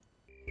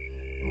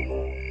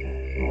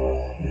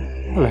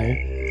Hello,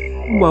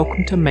 and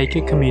welcome to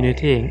Maker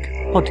Community Inc.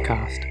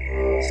 podcast,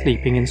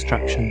 Sleeping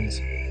Instructions.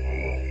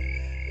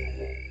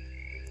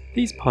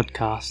 These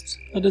podcasts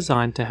are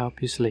designed to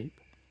help you sleep.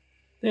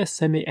 They're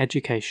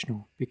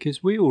semi-educational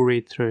because we all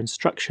read through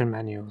instruction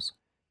manuals.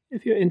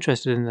 If you're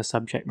interested in the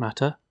subject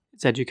matter,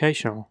 it's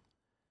educational.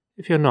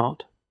 If you're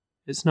not,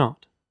 it's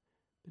not.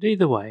 But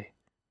either way,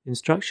 the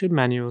instruction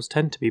manuals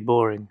tend to be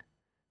boring,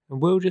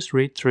 and we'll just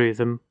read through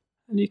them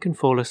and you can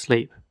fall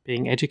asleep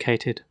being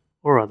educated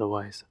or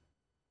otherwise.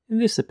 In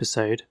this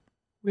episode,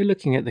 we're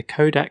looking at the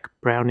Kodak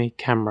Brownie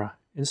camera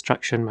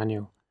instruction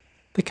manual.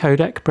 The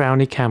Kodak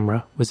Brownie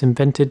camera was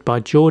invented by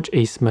George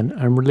Eastman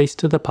and released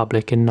to the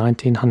public in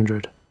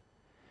 1900.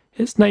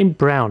 Its name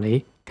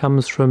Brownie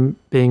comes from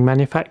being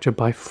manufactured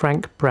by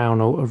Frank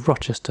Brownell of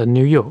Rochester,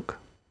 New York.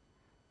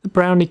 The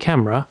Brownie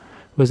camera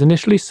was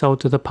initially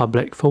sold to the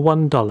public for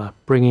 $1,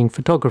 bringing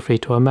photography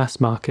to a mass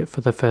market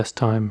for the first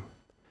time.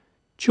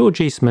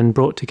 George Eastman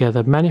brought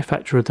together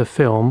manufacture of the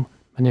film,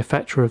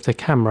 manufacture of the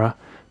camera,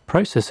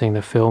 processing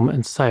the film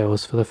and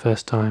sales for the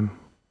first time.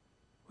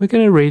 We're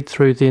going to read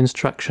through the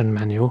instruction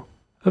manual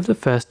of the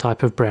first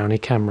type of Brownie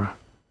camera,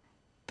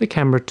 the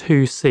camera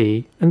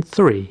 2C and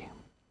 3.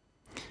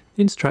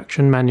 The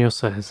instruction manual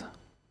says,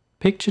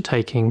 picture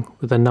taking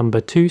with a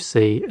number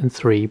 2C and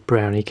 3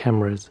 Brownie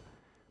cameras,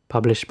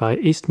 published by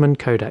Eastman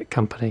Kodak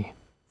Company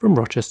from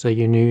Rochester,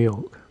 New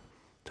York.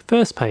 The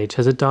first page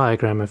has a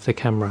diagram of the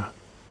camera.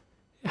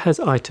 It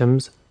has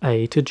items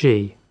A to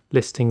G,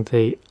 listing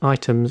the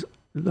items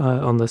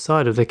on the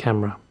side of the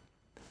camera.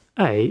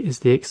 A is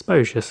the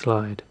exposure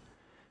slide.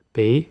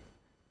 B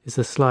is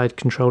the slide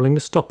controlling the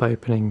stop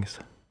openings.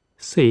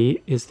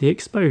 C is the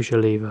exposure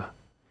lever.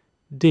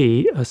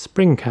 D are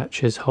spring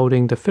catches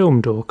holding the film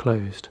door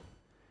closed.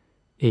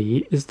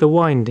 E is the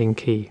winding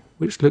key,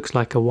 which looks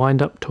like a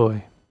wind-up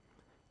toy.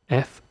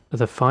 F are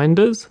the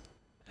finders,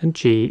 and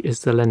G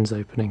is the lens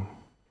opening.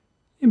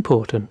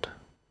 Important.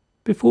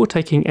 Before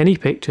taking any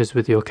pictures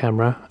with your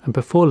camera and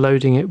before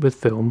loading it with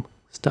film,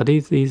 study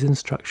these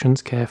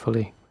instructions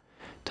carefully.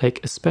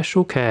 Take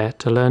special care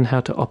to learn how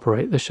to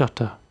operate the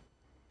shutter.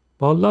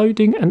 While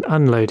loading and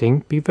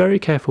unloading, be very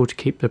careful to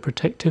keep the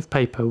protective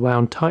paper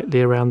wound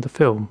tightly around the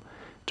film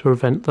to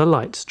prevent the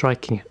light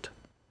striking it.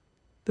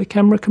 The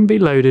camera can be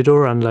loaded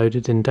or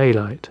unloaded in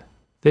daylight.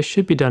 This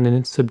should be done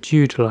in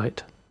subdued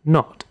light,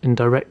 not in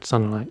direct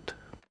sunlight.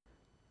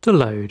 To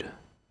load,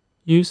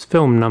 use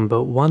film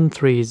number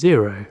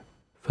 130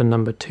 for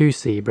number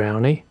 2C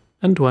Brownie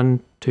and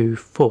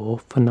 124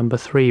 for number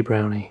 3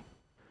 Brownie.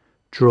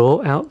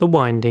 Draw out the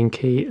winding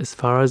key as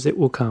far as it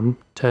will come,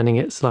 turning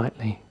it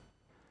slightly.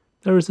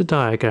 There is a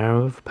diagram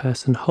of a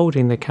person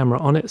holding the camera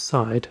on its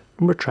side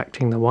and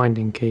retracting the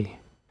winding key.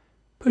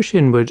 Push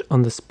inward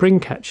on the spring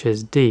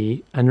catches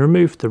D and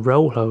remove the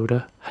roll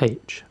holder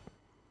H.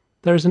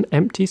 There is an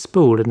empty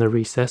spool in the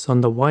recess on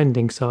the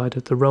winding side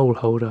of the roll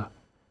holder.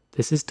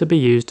 This is to be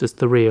used as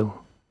the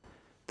reel.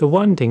 The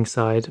winding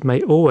side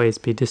may always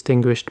be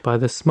distinguished by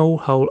the small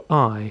hole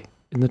I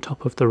in the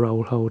top of the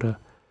roll holder,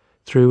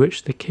 through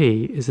which the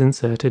key is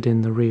inserted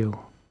in the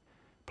reel.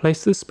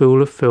 Place the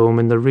spool of film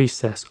in the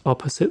recess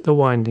opposite the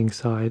winding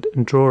side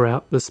and draw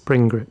out the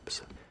spring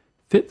grips.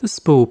 Fit the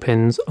spool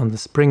pins on the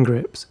spring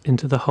grips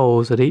into the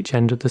holes at each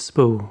end of the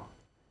spool.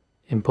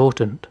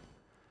 Important.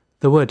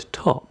 The word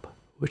top,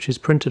 which is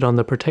printed on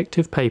the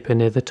protective paper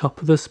near the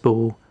top of the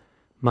spool,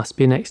 must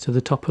be next to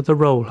the top of the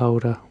roll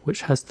holder,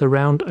 which has the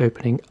round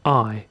opening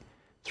I,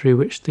 through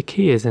which the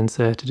key is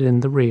inserted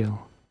in the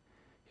reel.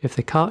 If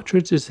the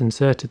cartridge is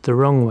inserted the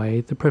wrong way,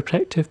 the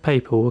protective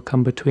paper will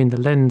come between the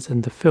lens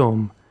and the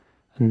film,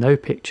 and no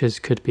pictures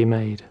could be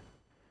made.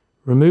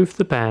 Remove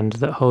the band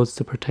that holds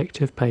the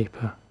protective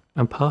paper,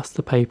 and pass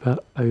the paper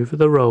over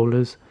the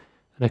rollers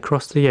and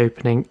across the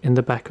opening in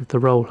the back of the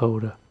roll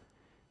holder.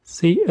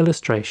 See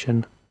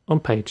illustration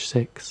on page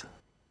 6.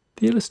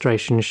 The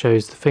illustration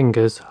shows the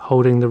fingers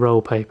holding the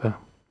roll paper.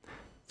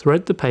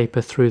 Thread the paper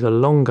through the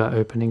longer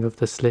opening of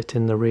the slit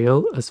in the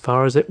reel as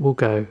far as it will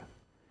go.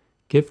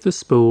 Give the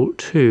spool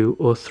 2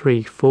 or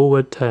 3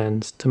 forward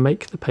turns to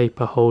make the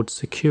paper hold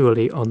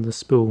securely on the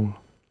spool.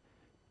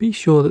 Be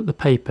sure that the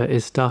paper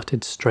is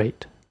started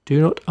straight. Do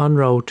not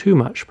unroll too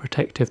much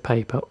protective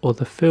paper or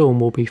the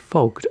film will be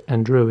fogged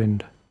and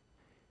ruined.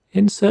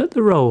 Insert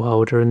the roll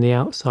holder in the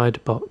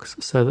outside box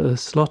so that the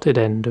slotted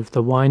end of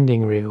the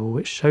winding reel,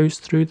 which shows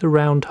through the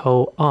round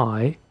hole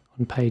I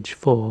on page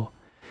 4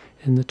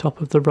 in the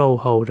top of the roll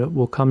holder,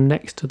 will come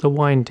next to the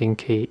winding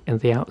key in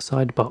the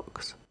outside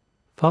box.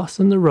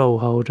 Fasten the roll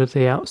holder to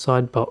the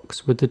outside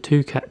box with the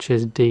 2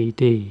 catches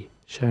DD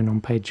shown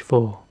on page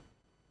 4.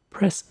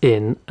 Press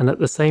in and at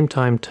the same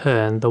time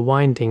turn the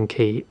winding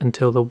key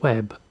until the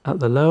web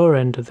at the lower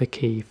end of the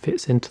key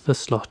fits into the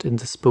slot in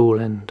the spool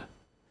end.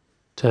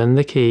 Turn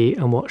the key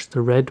and watch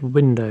the red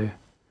window.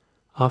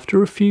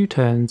 After a few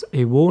turns,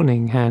 a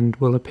warning hand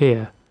will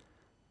appear.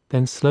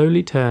 Then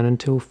slowly turn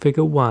until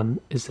figure 1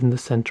 is in the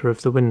center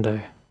of the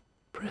window.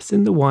 Press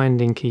in the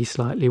winding key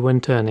slightly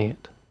when turning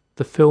it.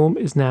 The film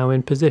is now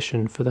in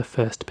position for the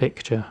first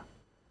picture.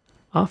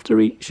 After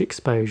each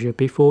exposure,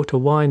 be sure to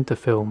wind the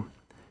film,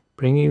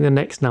 bringing the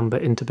next number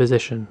into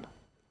position.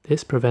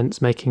 This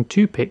prevents making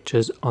two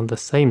pictures on the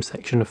same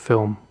section of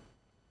film.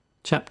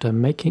 Chapter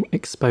Making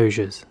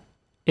Exposures.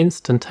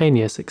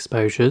 Instantaneous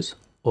exposures,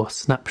 or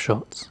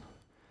snapshots.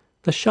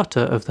 The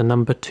shutter of the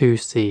number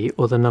 2C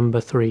or the number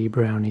 3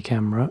 Brownie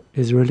camera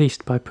is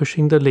released by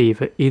pushing the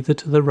lever either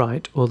to the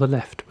right or the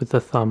left with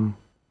the thumb.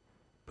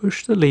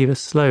 Push the lever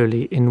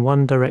slowly in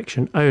one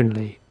direction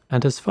only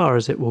and as far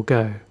as it will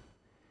go.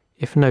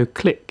 If no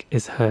click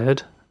is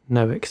heard,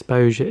 no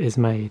exposure is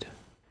made.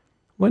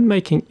 When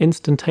making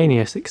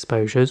instantaneous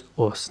exposures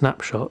or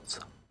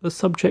snapshots, the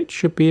subject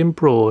should be in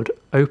broad,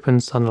 open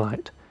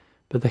sunlight,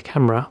 but the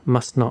camera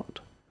must not.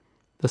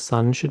 The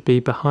sun should be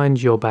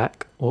behind your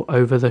back or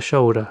over the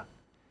shoulder.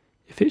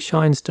 If it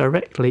shines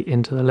directly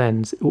into the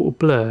lens, it will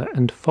blur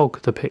and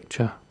fog the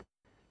picture.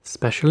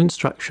 Special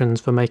instructions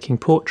for making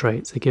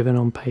portraits are given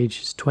on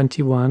pages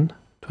 21,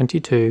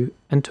 22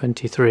 and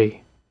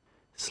 23.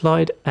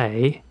 Slide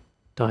A,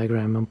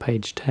 diagram on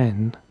page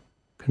 10,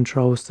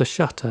 controls the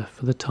shutter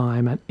for the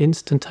time and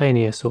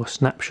instantaneous or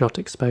snapshot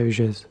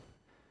exposures.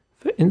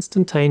 For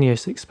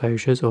instantaneous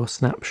exposures or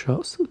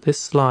snapshots, this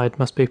slide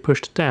must be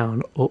pushed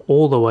down or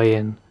all the way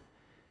in.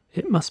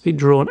 It must be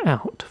drawn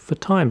out for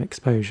time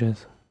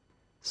exposures.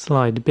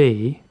 Slide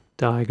B,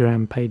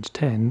 diagram page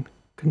 10,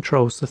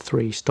 controls the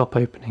three stop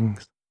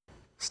openings.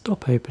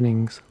 Stop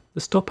openings. The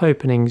stop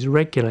openings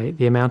regulate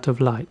the amount of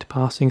light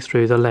passing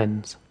through the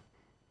lens.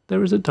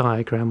 There is a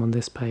diagram on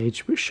this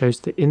page which shows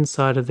the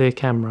inside of the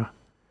camera.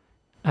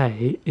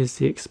 A is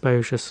the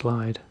exposure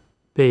slide,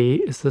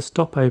 B is the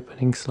stop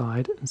opening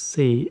slide, and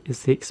C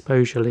is the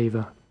exposure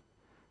lever.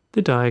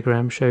 The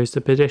diagram shows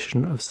the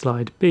position of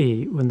slide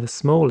B when the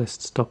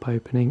smallest stop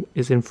opening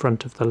is in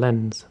front of the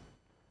lens.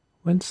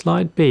 When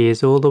slide B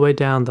is all the way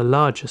down, the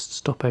largest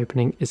stop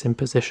opening is in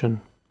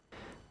position.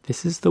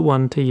 This is the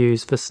one to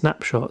use for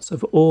snapshots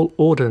of all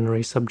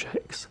ordinary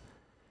subjects.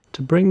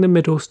 To bring the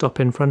middle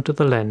stop in front of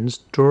the lens,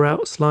 draw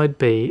out slide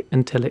B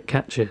until it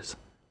catches.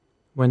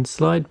 When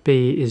slide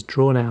B is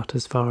drawn out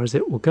as far as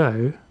it will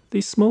go, the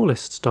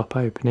smallest stop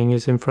opening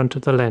is in front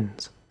of the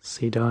lens.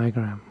 See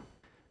diagram.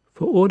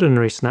 For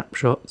ordinary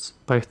snapshots,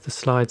 both the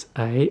slides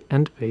A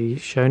and B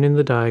shown in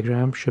the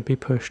diagram should be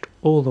pushed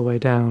all the way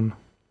down.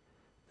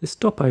 The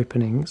stop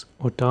openings,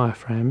 or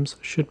diaphragms,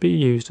 should be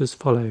used as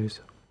follows.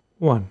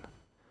 1.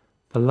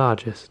 The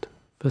largest,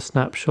 for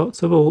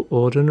snapshots of all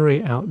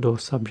ordinary outdoor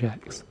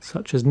subjects,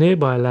 such as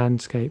nearby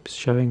landscapes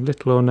showing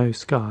little or no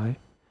sky,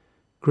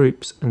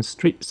 groups and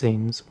street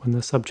scenes when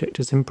the subject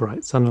is in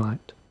bright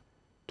sunlight.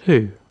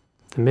 2.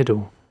 The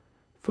middle,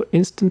 for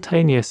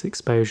instantaneous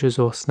exposures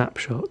or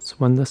snapshots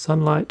when the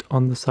sunlight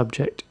on the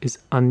subject is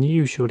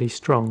unusually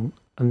strong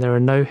and there are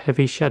no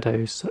heavy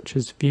shadows such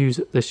as views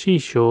at the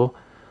seashore,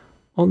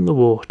 on the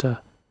water,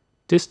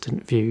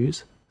 distant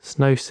views,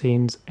 snow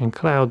scenes and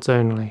clouds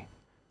only.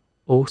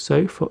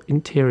 Also for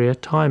interior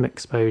time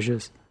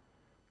exposures,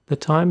 the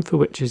time for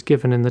which is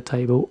given in the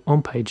table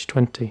on page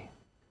 20.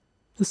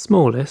 The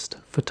smallest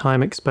for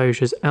time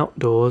exposures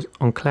outdoors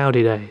on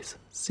cloudy days,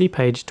 see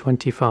page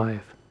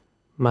 25.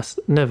 Must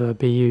never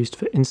be used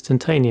for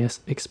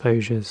instantaneous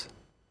exposures.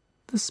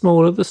 The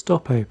smaller the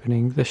stop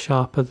opening, the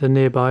sharper the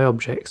nearby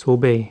objects will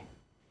be.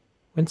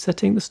 When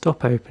setting the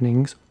stop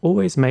openings,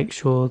 always make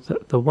sure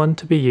that the one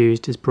to be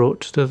used is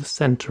brought to the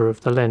centre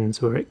of the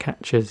lens where it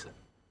catches.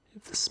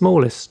 If the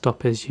smallest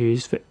stop is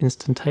used for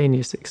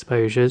instantaneous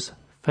exposures,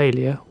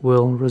 failure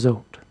will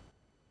result.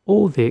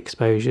 All the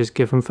exposures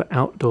given for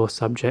outdoor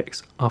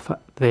subjects are for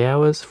the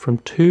hours from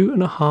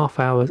 2.5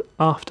 hours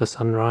after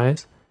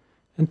sunrise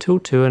until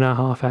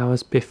 2.5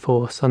 hours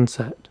before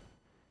sunset.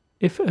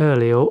 If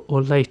earlier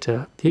or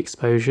later, the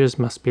exposures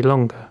must be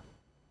longer.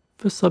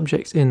 For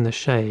subjects in the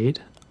shade,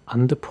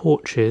 under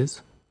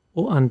porches,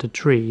 or under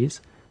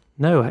trees,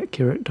 no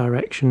accurate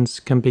directions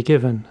can be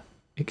given.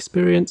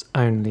 Experience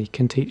only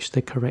can teach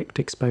the correct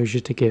exposure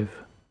to give.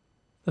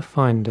 The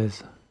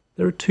finders.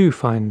 There are two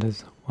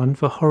finders, one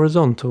for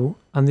horizontal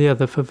and the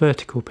other for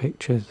vertical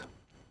pictures.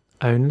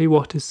 Only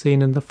what is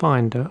seen in the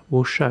finder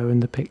will show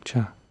in the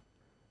picture.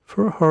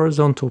 For a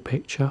horizontal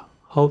picture,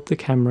 hold the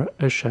camera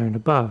as shown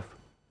above.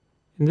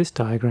 In this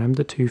diagram,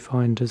 the two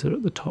finders are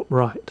at the top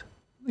right.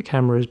 The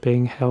camera is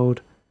being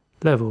held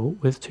level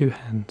with two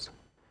hands.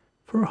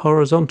 For a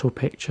horizontal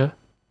picture,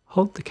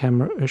 hold the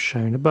camera as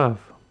shown above.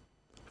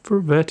 For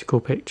a vertical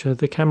picture,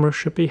 the camera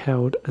should be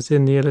held as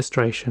in the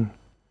illustration.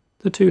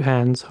 The two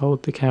hands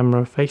hold the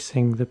camera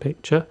facing the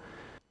picture,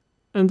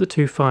 and the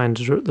two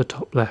finders are at the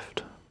top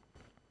left.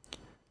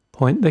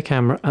 Point the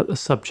camera at the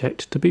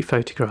subject to be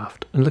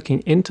photographed and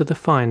looking into the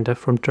finder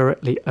from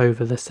directly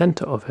over the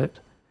centre of it.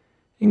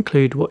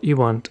 Include what you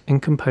want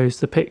and compose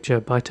the picture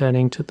by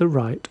turning to the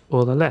right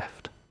or the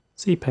left.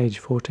 See page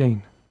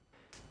 14.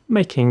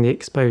 Making the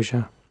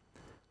exposure.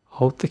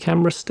 Hold the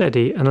camera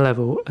steady and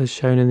level as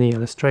shown in the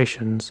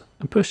illustrations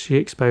and push the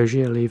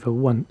exposure lever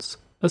once,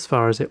 as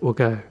far as it will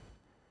go.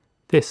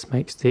 This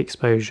makes the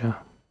exposure.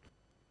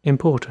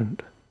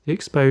 Important. The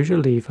exposure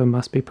lever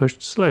must be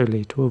pushed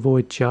slowly to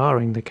avoid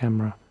jarring the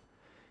camera.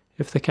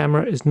 If the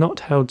camera is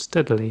not held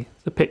steadily,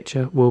 the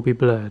picture will be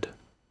blurred.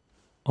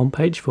 On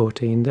page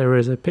 14 there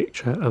is a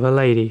picture of a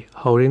lady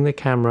holding the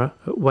camera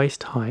at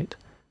waist height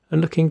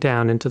and looking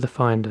down into the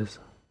finders.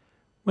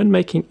 When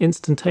making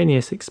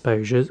instantaneous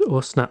exposures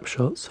or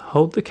snapshots,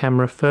 hold the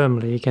camera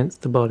firmly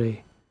against the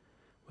body.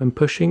 When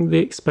pushing the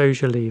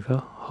exposure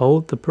lever,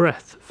 hold the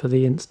breath for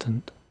the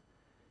instant.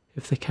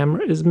 If the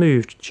camera is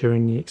moved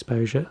during the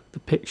exposure, the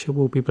picture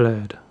will be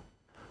blurred.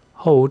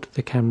 Hold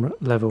the camera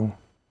level.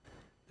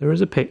 There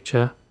is a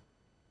picture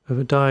of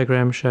a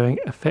diagram showing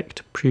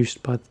effect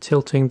produced by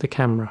tilting the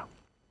camera,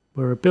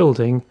 where a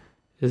building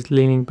is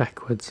leaning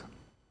backwards.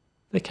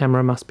 The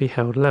camera must be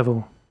held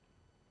level.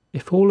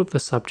 If all of the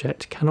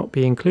subject cannot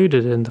be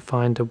included in the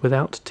finder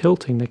without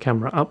tilting the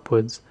camera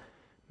upwards,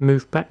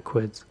 move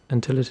backwards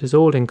until it is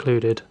all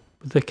included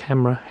with the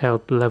camera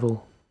held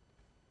level.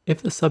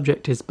 If the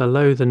subject is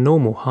below the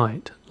normal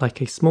height,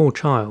 like a small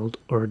child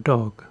or a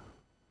dog,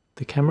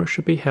 the camera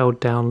should be held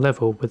down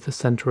level with the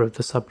center of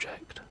the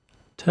subject.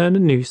 Turn a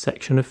new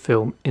section of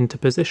film into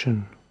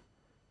position.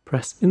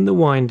 Press in the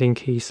winding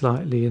key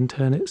slightly and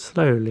turn it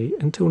slowly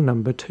until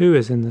number 2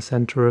 is in the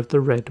center of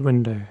the red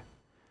window.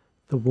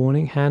 The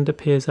warning hand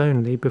appears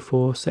only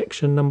before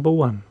section number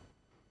 1.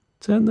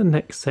 Turn the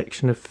next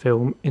section of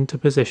film into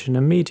position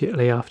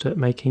immediately after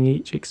making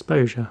each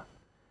exposure.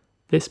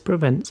 This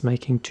prevents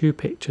making 2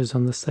 pictures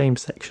on the same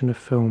section of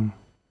film.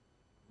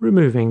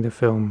 Removing the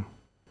film.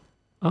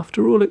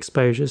 After all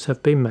exposures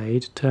have been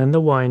made, turn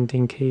the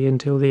winding key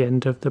until the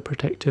end of the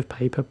protective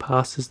paper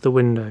passes the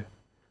window.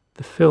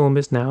 The film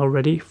is now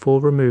ready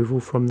for removal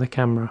from the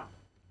camera.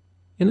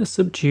 In a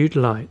subdued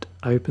light,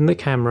 open the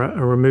camera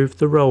and remove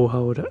the roll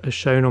holder as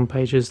shown on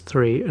pages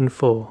 3 and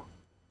 4.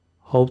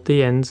 Hold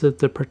the ends of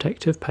the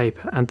protective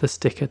paper and the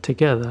sticker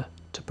together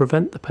to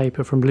prevent the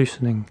paper from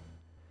loosening.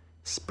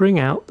 Spring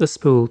out the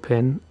spool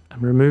pin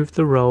and remove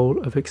the roll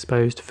of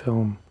exposed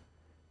film.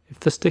 If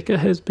the sticker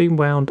has been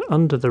wound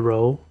under the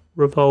roll,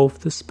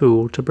 revolve the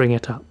spool to bring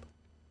it up.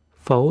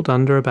 Fold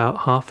under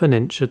about 1/2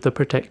 inch of the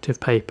protective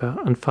paper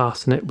and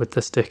fasten it with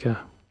the sticker.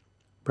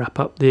 Wrap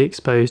up the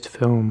exposed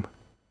film.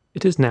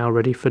 It is now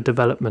ready for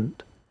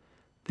development.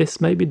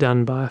 This may be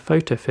done by a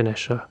photo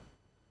finisher,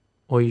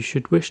 or you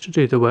should wish to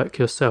do the work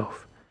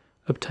yourself.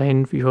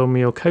 Obtain from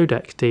your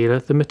Kodak dealer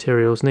the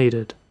materials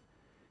needed.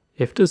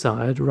 If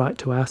desired, write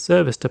to our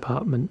service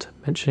department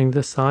mentioning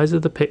the size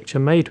of the picture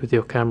made with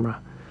your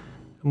camera,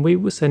 and we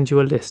will send you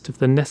a list of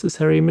the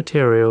necessary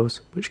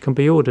materials which can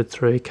be ordered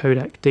through a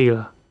Kodak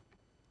dealer.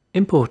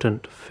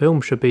 Important: film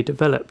should be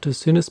developed as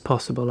soon as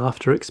possible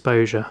after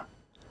exposure.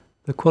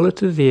 The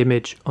quality of the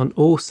image on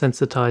all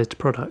sensitized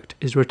product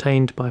is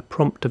retained by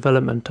prompt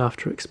development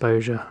after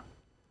exposure.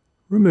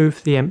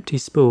 Remove the empty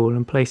spool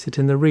and place it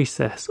in the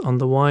recess on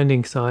the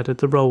winding side of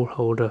the roll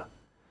holder.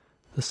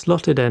 The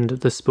slotted end of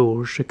the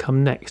spool should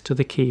come next to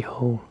the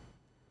keyhole.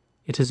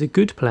 It is a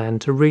good plan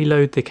to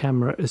reload the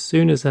camera as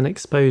soon as an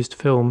exposed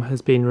film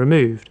has been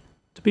removed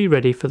to be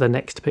ready for the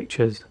next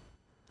pictures.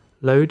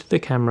 Load the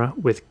camera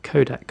with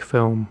Kodak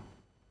film.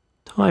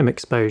 Time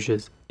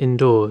exposures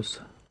indoors.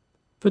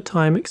 For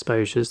time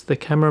exposures, the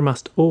camera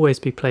must always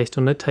be placed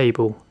on a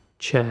table,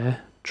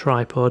 chair,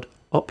 tripod,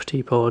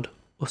 optipod,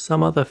 or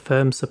some other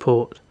firm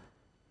support.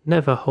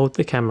 Never hold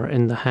the camera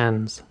in the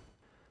hands.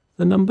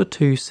 The number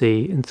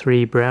 2C and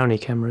 3 Brownie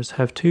cameras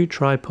have 2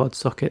 tripod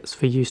sockets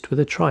for use with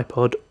a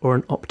tripod or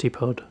an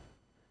optipod.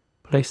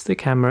 Place the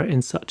camera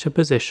in such a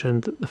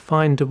position that the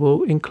finder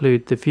will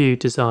include the view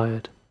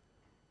desired.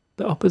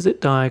 The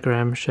opposite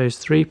diagram shows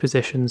 3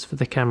 positions for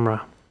the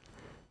camera.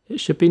 It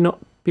should not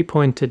be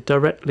pointed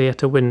directly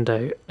at a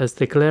window, as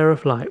the glare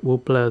of light will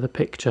blur the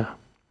picture.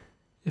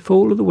 If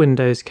all of the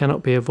windows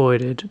cannot be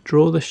avoided,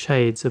 draw the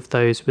shades of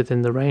those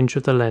within the range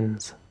of the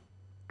lens.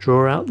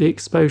 Draw out the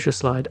exposure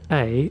slide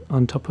A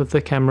on top of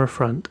the camera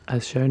front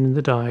as shown in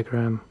the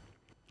diagram.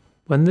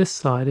 When this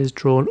slide is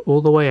drawn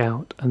all the way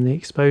out and the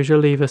exposure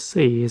lever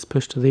C is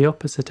pushed to the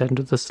opposite end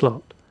of the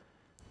slot,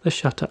 the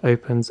shutter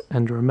opens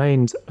and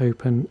remains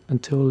open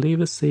until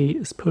lever C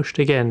is pushed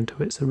again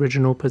to its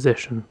original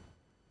position.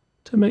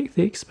 To make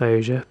the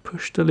exposure,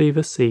 push the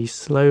lever C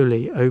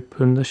slowly,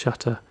 open the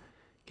shutter,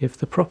 give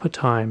the proper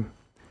time,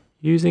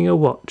 using a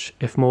watch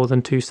if more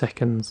than 2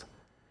 seconds,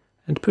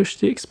 and push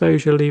the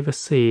exposure lever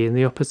C in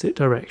the opposite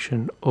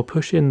direction or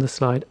push in the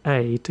slide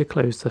A to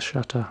close the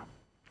shutter.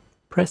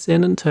 Press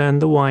in and turn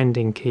the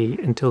winding key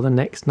until the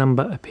next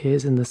number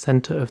appears in the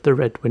center of the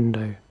red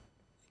window.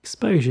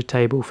 Exposure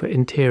table for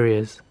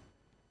interiors.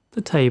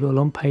 The table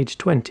on page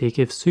 20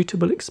 gives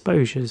suitable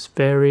exposures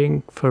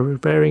for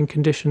varying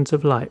conditions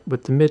of light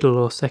with the middle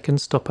or second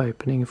stop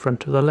opening in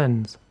front of the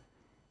lens.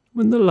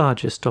 When the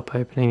largest stop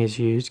opening is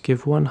used,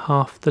 give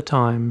 1/2 the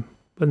time.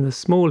 When the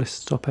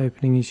smallest stop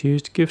opening is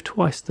used, give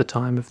twice the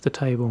time of the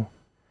table.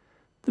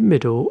 The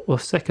middle or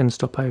second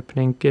stop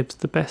opening gives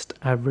the best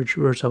average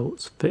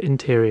results for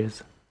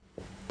interiors.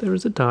 There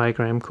is a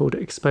diagram called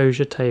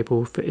Exposure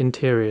Table for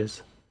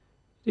Interiors.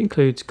 It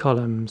includes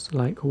columns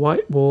like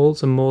white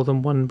walls and more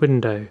than 1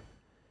 window.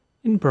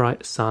 In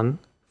bright sun,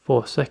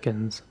 4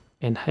 seconds.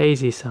 In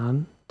hazy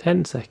sun,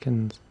 10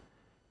 seconds.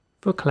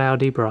 For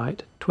cloudy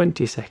bright,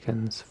 20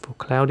 seconds. For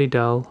cloudy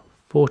dull,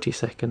 40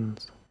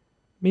 seconds.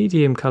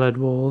 Medium coloured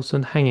walls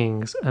and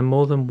hangings and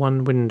more than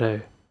one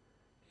window.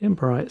 In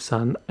bright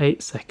sun,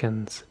 8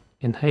 seconds.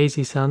 In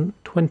hazy sun,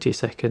 20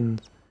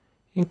 seconds.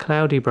 In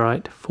cloudy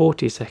bright,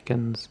 40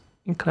 seconds.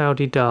 In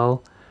cloudy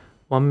dull,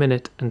 1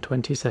 minute and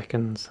 20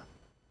 seconds.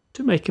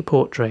 To make a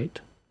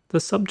portrait, the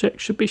subject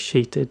should be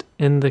seated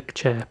in the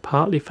chair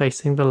partly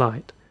facing the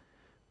light,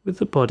 with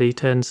the body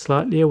turned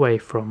slightly away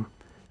from,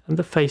 and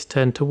the face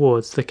turned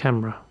towards the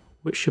camera,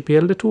 which should be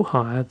a little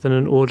higher than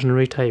an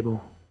ordinary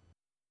table.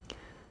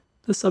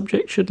 The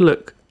subject should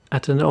look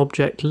at an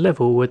object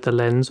level with the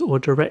lens or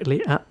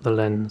directly at the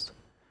lens.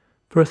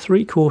 For a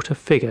 3/4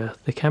 figure,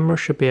 the camera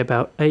should be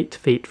about 8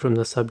 feet from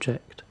the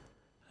subject,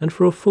 and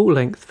for a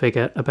full-length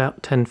figure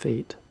about 10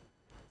 feet.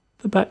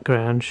 The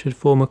background should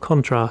form a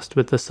contrast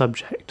with the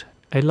subject.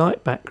 A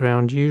light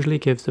background usually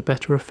gives a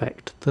better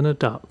effect than a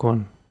dark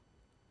one.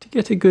 To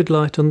get a good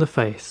light on the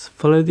face,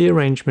 follow the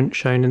arrangement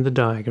shown in the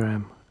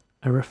diagram.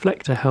 A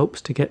reflector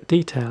helps to get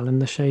detail in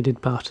the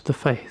shaded part of the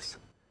face.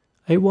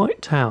 A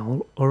white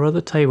towel or other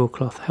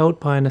tablecloth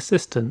held by an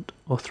assistant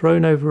or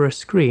thrown over a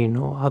screen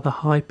or other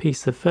high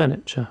piece of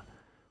furniture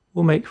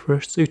will make for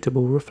a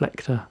suitable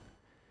reflector.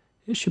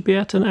 It should be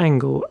at an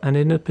angle and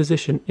in a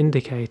position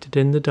indicated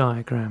in the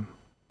diagram.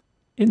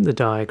 In the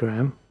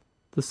diagram,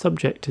 the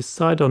subject is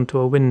side onto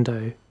a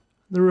window,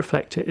 the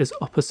reflector is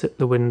opposite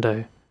the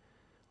window,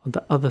 on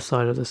the other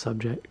side of the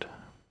subject.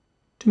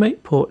 To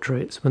make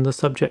portraits when the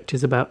subject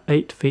is about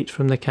 8 feet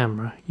from the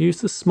camera,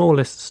 use the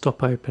smallest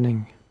stop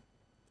opening.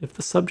 If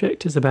the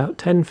subject is about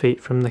 10 feet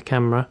from the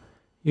camera,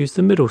 use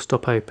the middle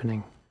stop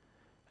opening,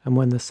 and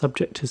when the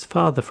subject is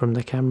farther from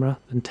the camera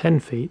than 10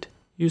 feet,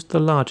 use the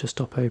larger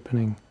stop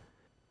opening.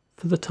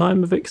 For the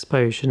time of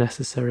exposure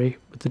necessary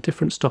with the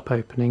different stop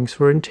openings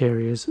for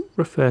interiors,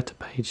 refer to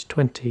page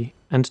 20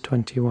 and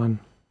 21.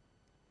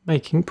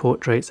 Making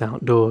portraits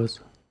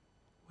outdoors.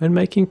 When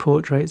making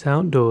portraits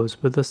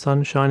outdoors with the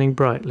sun shining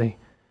brightly,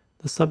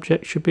 the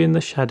subject should be in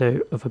the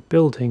shadow of a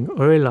building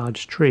or a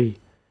large tree,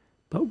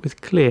 but with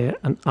clear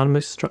and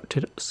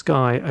unobstructed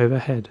sky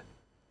overhead.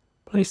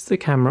 Place the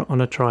camera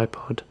on a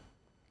tripod,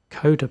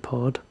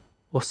 codapod,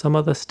 or some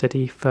other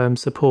steady, firm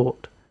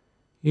support.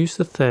 Use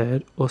the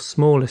third or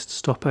smallest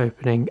stop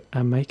opening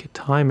and make a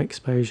time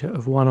exposure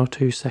of 1 or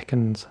 2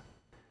 seconds.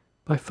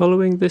 By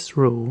following this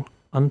rule,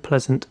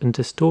 unpleasant and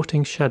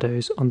distorting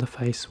shadows on the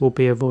face will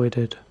be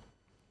avoided.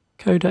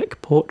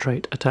 Kodak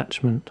Portrait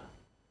Attachment.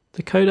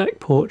 The Kodak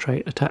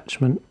Portrait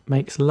Attachment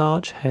makes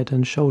large head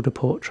and shoulder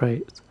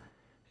portraits.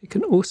 It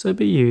can also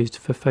be used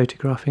for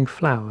photographing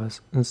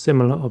flowers and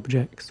similar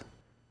objects.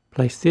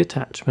 Place the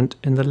attachment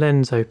in the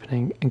lens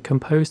opening and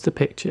compose the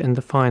picture in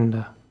the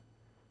finder.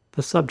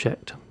 The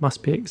subject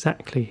must be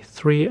exactly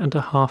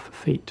 3.5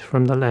 feet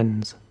from the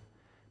lens.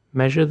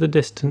 Measure the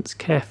distance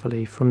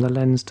carefully from the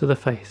lens to the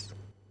face.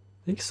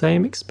 The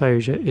same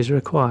exposure is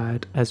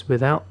required as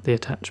without the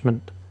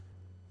attachment.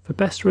 For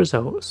best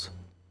results,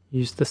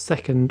 use the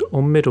second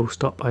or middle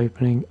stop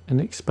opening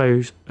and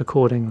expose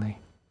accordingly.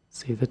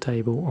 See the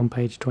table on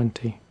page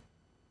 20.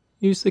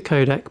 Use the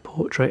Kodak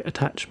Portrait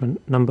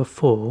Attachment number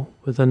 4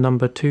 with the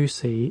number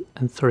 2C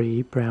and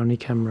 3 Brownie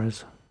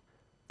cameras.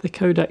 The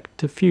Kodak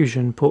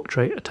Diffusion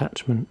Portrait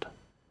Attachment.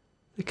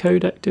 The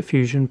Kodak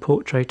Diffusion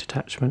Portrait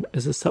Attachment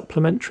is a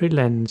supplementary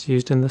lens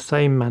used in the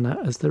same manner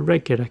as the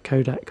regular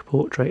Kodak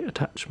Portrait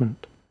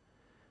Attachment.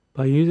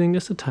 By using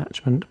this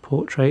attachment,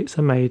 portraits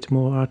are made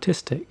more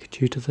artistic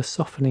due to the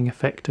softening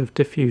effect of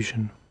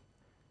diffusion.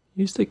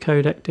 Use the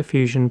Kodak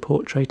Diffusion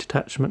Portrait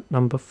Attachment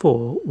number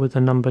 4 with the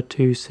number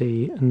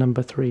 2C and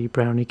number 3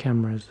 Brownie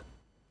cameras.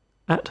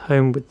 At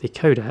Home with the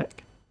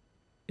Kodak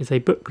is a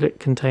booklet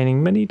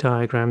containing many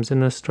diagrams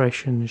and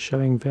illustrations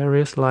showing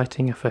various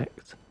lighting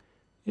effects.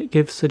 It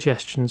gives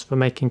suggestions for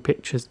making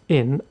pictures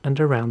in and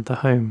around the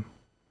home.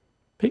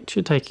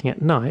 Picture Taking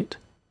at Night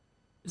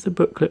is a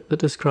booklet that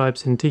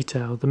describes in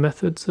detail the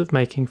methods of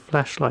making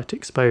flashlight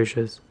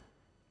exposures,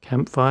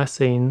 campfire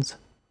scenes,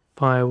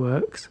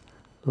 fireworks,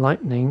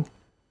 lightning,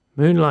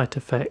 moonlight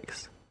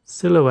effects,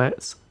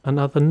 silhouettes, and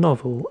other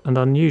novel and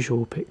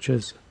unusual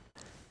pictures.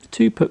 The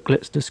 2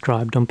 booklets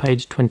described on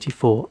page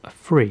 24 are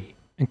free,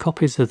 and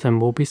copies of them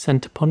will be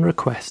sent upon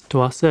request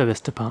to our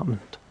service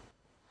department.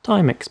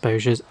 Time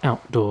exposures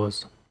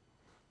outdoors.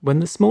 When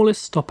the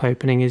smallest stop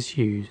opening is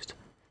used,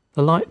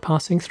 the light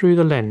passing through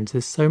the lens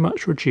is so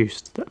much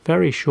reduced that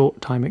very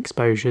short time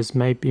exposures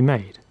may be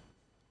made.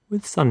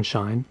 With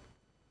sunshine,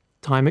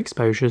 time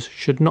exposures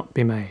should not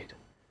be made.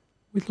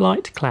 With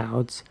light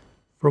clouds,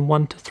 from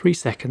 1 to 3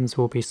 seconds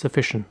will be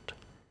sufficient.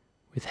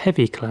 With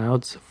heavy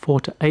clouds, 4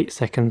 to 8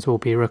 seconds will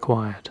be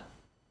required.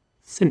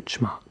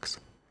 Cinch marks.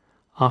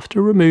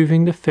 After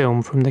removing the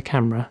film from the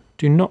camera,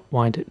 do not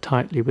wind it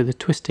tightly with a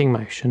twisting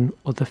motion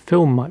or the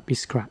film might be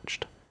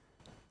scratched.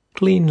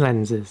 Clean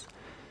lenses.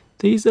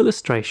 These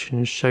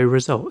illustrations show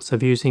results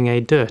of using a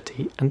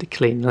dirty and a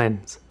clean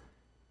lens.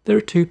 There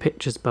are 2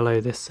 pictures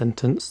below this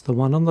sentence. The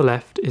one on the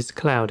left is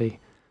cloudy.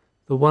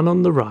 The one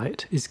on the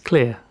right is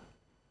clear.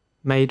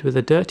 Made with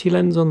a dirty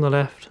lens on the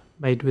left,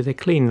 made with a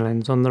clean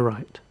lens on the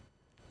right.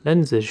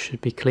 Lenses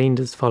should be cleaned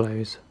as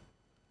follows.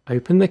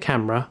 Open the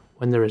camera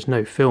when there is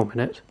no film in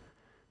it,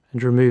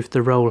 and remove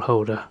the roll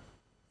holder.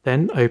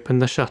 Then open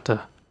the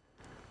shutter.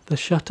 The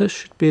shutter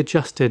should be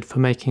adjusted for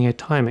making a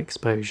time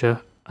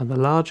exposure, and the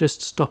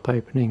largest stop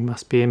opening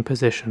must be in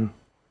position.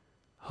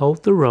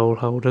 Hold the roll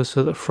holder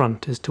so the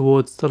front is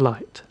towards the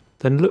light,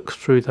 then look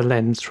through the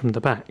lens from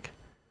the back.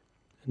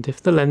 And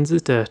if the lens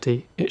is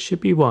dirty, it should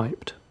be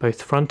wiped,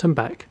 both front and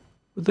back,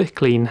 with a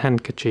clean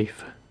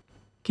handkerchief.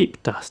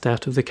 Keep dust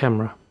out of the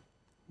camera.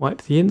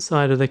 Wipe the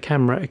inside of the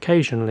camera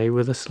occasionally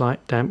with a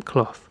slight damp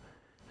cloth,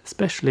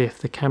 especially if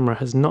the camera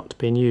has not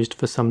been used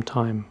for some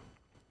time.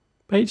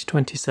 Page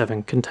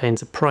 27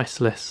 contains a price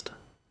list.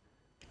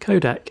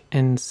 Kodak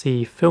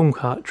NC film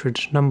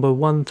cartridge number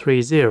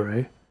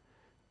 130,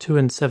 2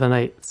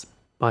 7/8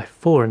 by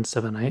 4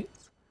 7/8,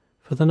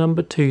 for the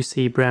number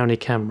 2C Brownie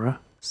camera,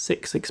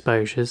 6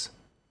 exposures,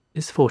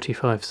 is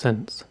 45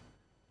 cents.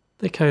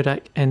 The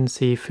Kodak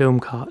NC film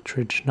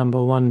cartridge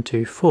number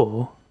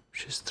 124,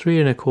 which is 3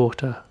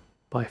 1/4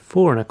 by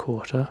 4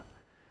 1/4,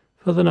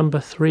 for the number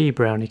 3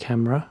 Brownie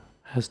camera,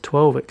 has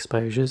 12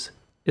 exposures,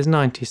 is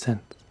 90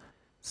 cents.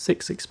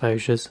 6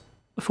 exposures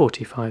are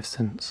 45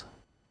 cents.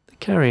 The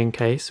carrying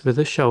case with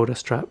a shoulder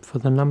strap for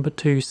the number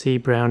 2C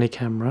Brownie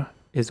camera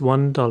is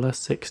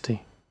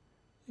 $1.60.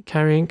 The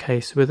carrying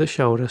case with a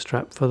shoulder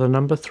strap for the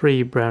number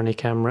 3 Brownie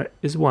camera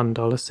is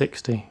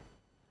 $1.60.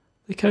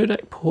 The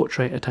Kodak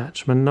portrait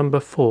attachment number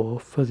 4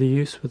 for the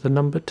use with the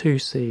number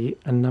 2C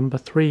and number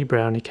 3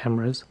 Brownie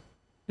cameras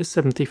is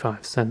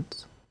 75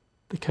 cents.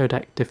 The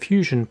Kodak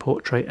diffusion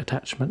portrait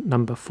attachment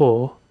number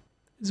 4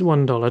 is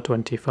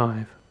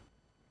 $1.25.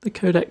 The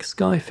Kodak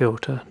sky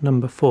filter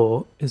number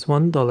 4 is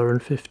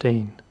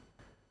 $1.15.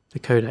 The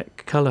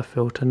Kodak color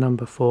filter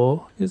number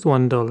 4 is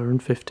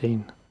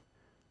 $1.15.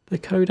 The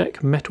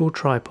Kodak metal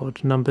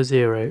tripod number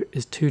 0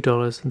 is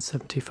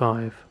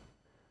 $2.75.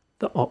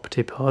 The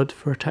Optipod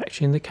for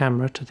attaching the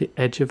camera to the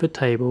edge of a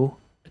table,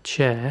 a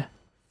chair,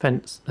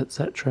 fence,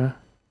 etc.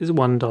 is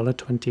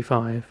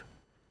 $1.25.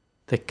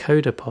 The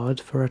Kodapod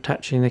for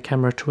attaching the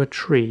camera to a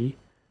tree,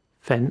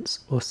 fence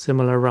or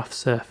similar rough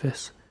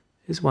surface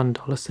is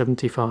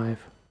 $1.75.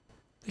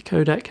 The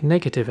Kodak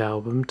negative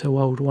album to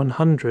hold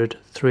 100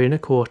 3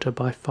 1/4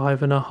 by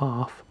 5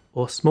 1/2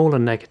 or smaller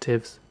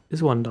negatives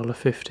is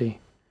 $1.50.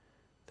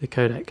 The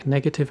Kodak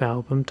negative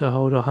album to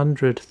hold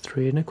 100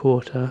 3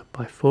 1/4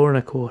 by 4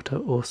 1/4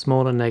 or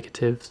smaller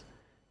negatives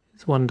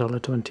is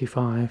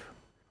 $1.25.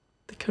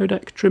 The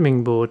Kodak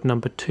trimming board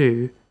number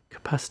 2,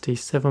 capacity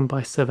 7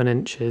 by 7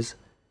 inches,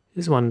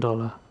 is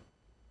 $1.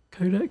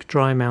 Kodak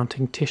dry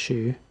mounting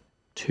tissue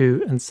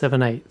 2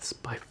 7/8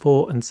 by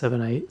 4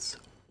 7/8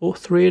 or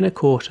 3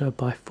 1/4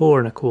 by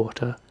 4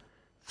 1/4,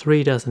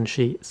 3 dozen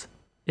sheets,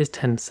 is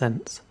 10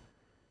 cents.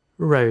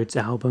 Rhodes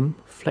album,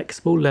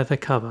 flexible leather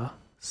cover,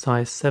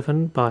 size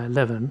 7 by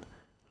 11,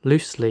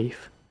 loose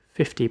leaf,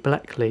 50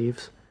 black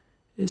leaves,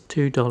 is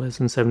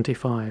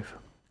 $2.75.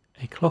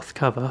 A cloth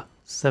cover,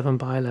 7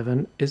 by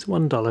 11, is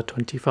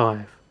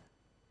 $1.25.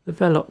 The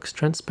Velox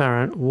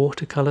transparent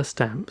watercolor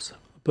stamps,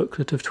 a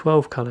booklet of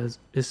 12 colors,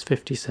 is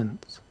 50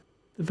 cents.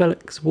 The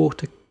Velox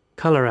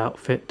watercolor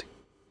outfit,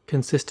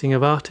 consisting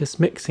of artist's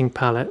mixing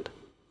palette,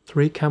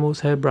 3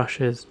 camel's hair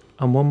brushes,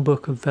 and 1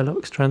 book of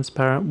Velox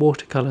transparent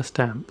watercolor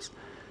stamps,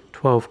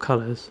 12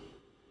 colors,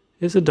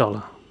 is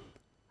 $1.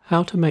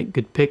 How to Make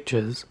Good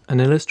Pictures, an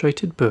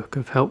illustrated book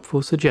of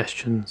helpful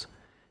suggestions.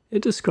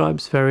 It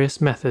describes various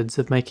methods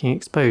of making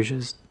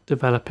exposures,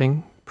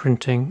 developing,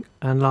 printing,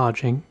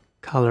 enlarging,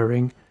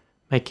 colouring,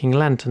 making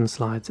lantern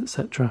slides,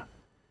 etc.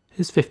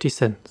 is 50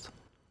 cents.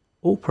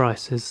 All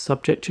prices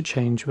subject to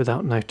change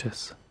without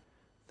notice.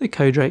 The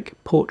Kodak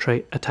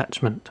portrait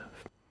attachment.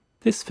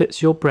 This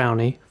fits your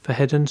brownie for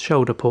head and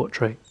shoulder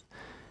portraits.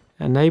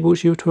 It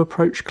enables you to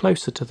approach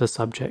closer to the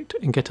subject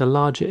and get a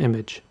larger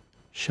image,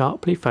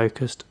 sharply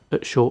focused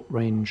at short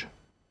range.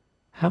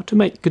 How to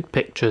Make Good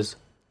Pictures.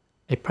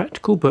 A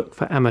practical book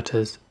for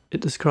amateurs. It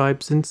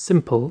describes in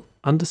simple,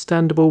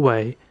 understandable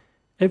way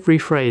every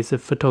phase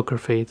of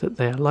photography that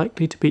they are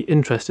likely to be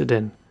interested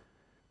in,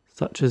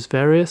 such as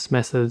various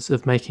methods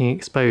of making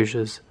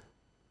exposures,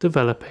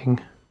 developing,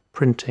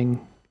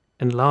 printing,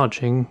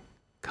 enlarging,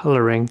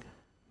 colouring,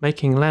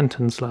 making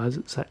lantern slides,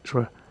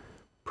 etc.,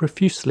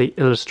 profusely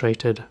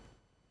illustrated.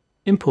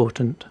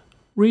 Important.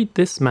 Read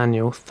this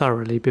manual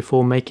thoroughly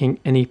before making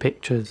any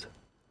pictures.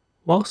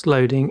 Whilst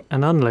loading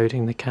and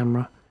unloading the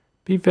camera,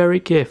 be very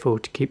careful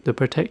to keep the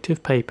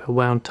protective paper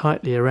wound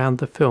tightly around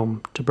the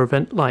film to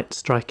prevent light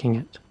striking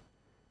it.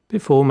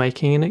 Before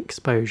making an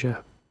exposure,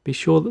 be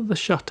sure that the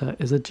shutter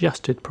is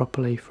adjusted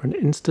properly for an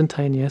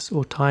instantaneous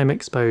or time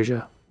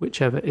exposure,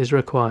 whichever is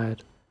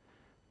required,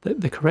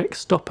 that the correct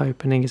stop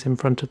opening is in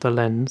front of the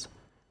lens,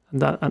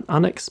 and that an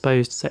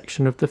unexposed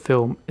section of the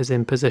film is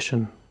in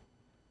position.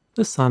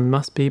 The sun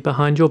must be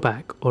behind your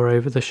back or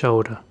over the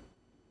shoulder.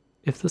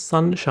 If the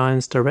sun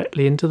shines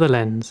directly into the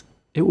lens,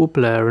 it will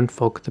blur and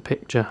fog the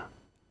picture.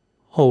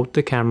 Hold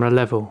the camera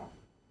level.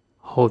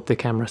 Hold the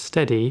camera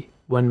steady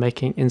when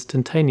making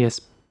instantaneous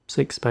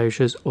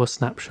exposures or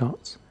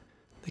snapshots.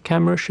 The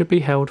camera should be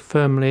held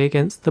firmly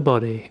against the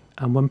body,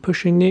 and when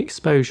pushing the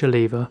exposure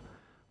lever,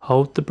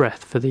 hold the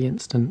breath for the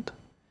instant.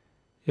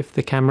 If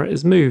the camera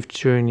is moved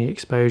during the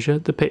exposure,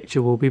 the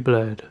picture will be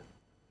blurred.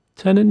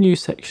 Turn a new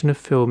section of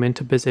film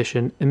into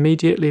position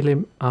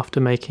immediately after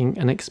making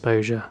an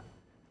exposure.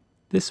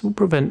 This will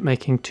prevent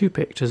making two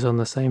pictures on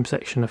the same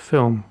section of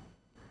film.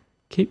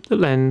 Keep the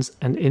lens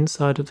and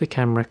inside of the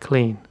camera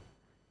clean.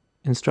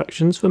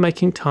 Instructions for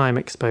making time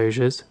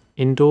exposures,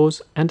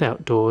 indoors and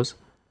outdoors,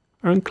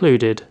 are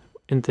included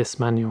in this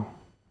manual.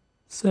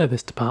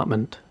 Service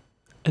Department.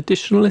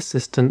 Additional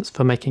assistance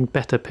for making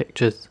better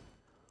pictures.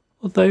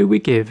 Although we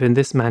give in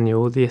this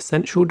manual the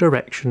essential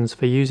directions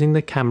for using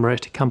the camera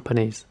it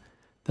accompanies,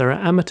 there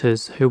are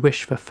amateurs who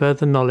wish for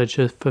further knowledge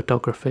of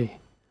photography.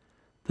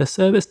 The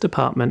Service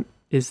Department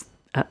is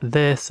at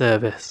their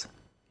service,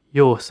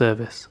 your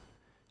service.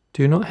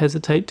 Do not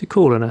hesitate to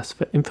call on us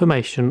for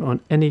information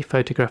on any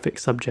photographic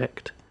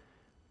subject.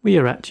 We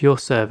are at your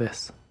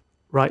service.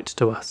 Write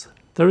to us.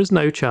 There is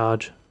no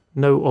charge,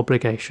 no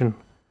obligation.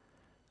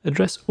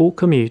 Address all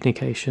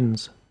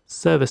communications.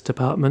 Service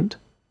Department,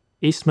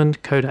 Eastman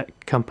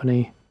Kodak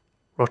Company,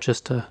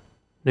 Rochester,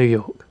 New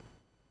York.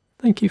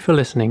 Thank you for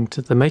listening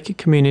to the Maker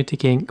Community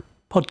Inc.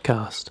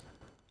 podcast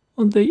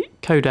on the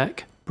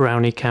Kodak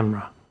Brownie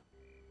camera.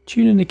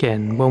 Tune in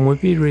again when we'll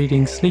be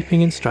reading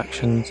sleeping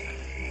instructions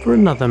for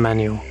another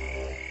manual.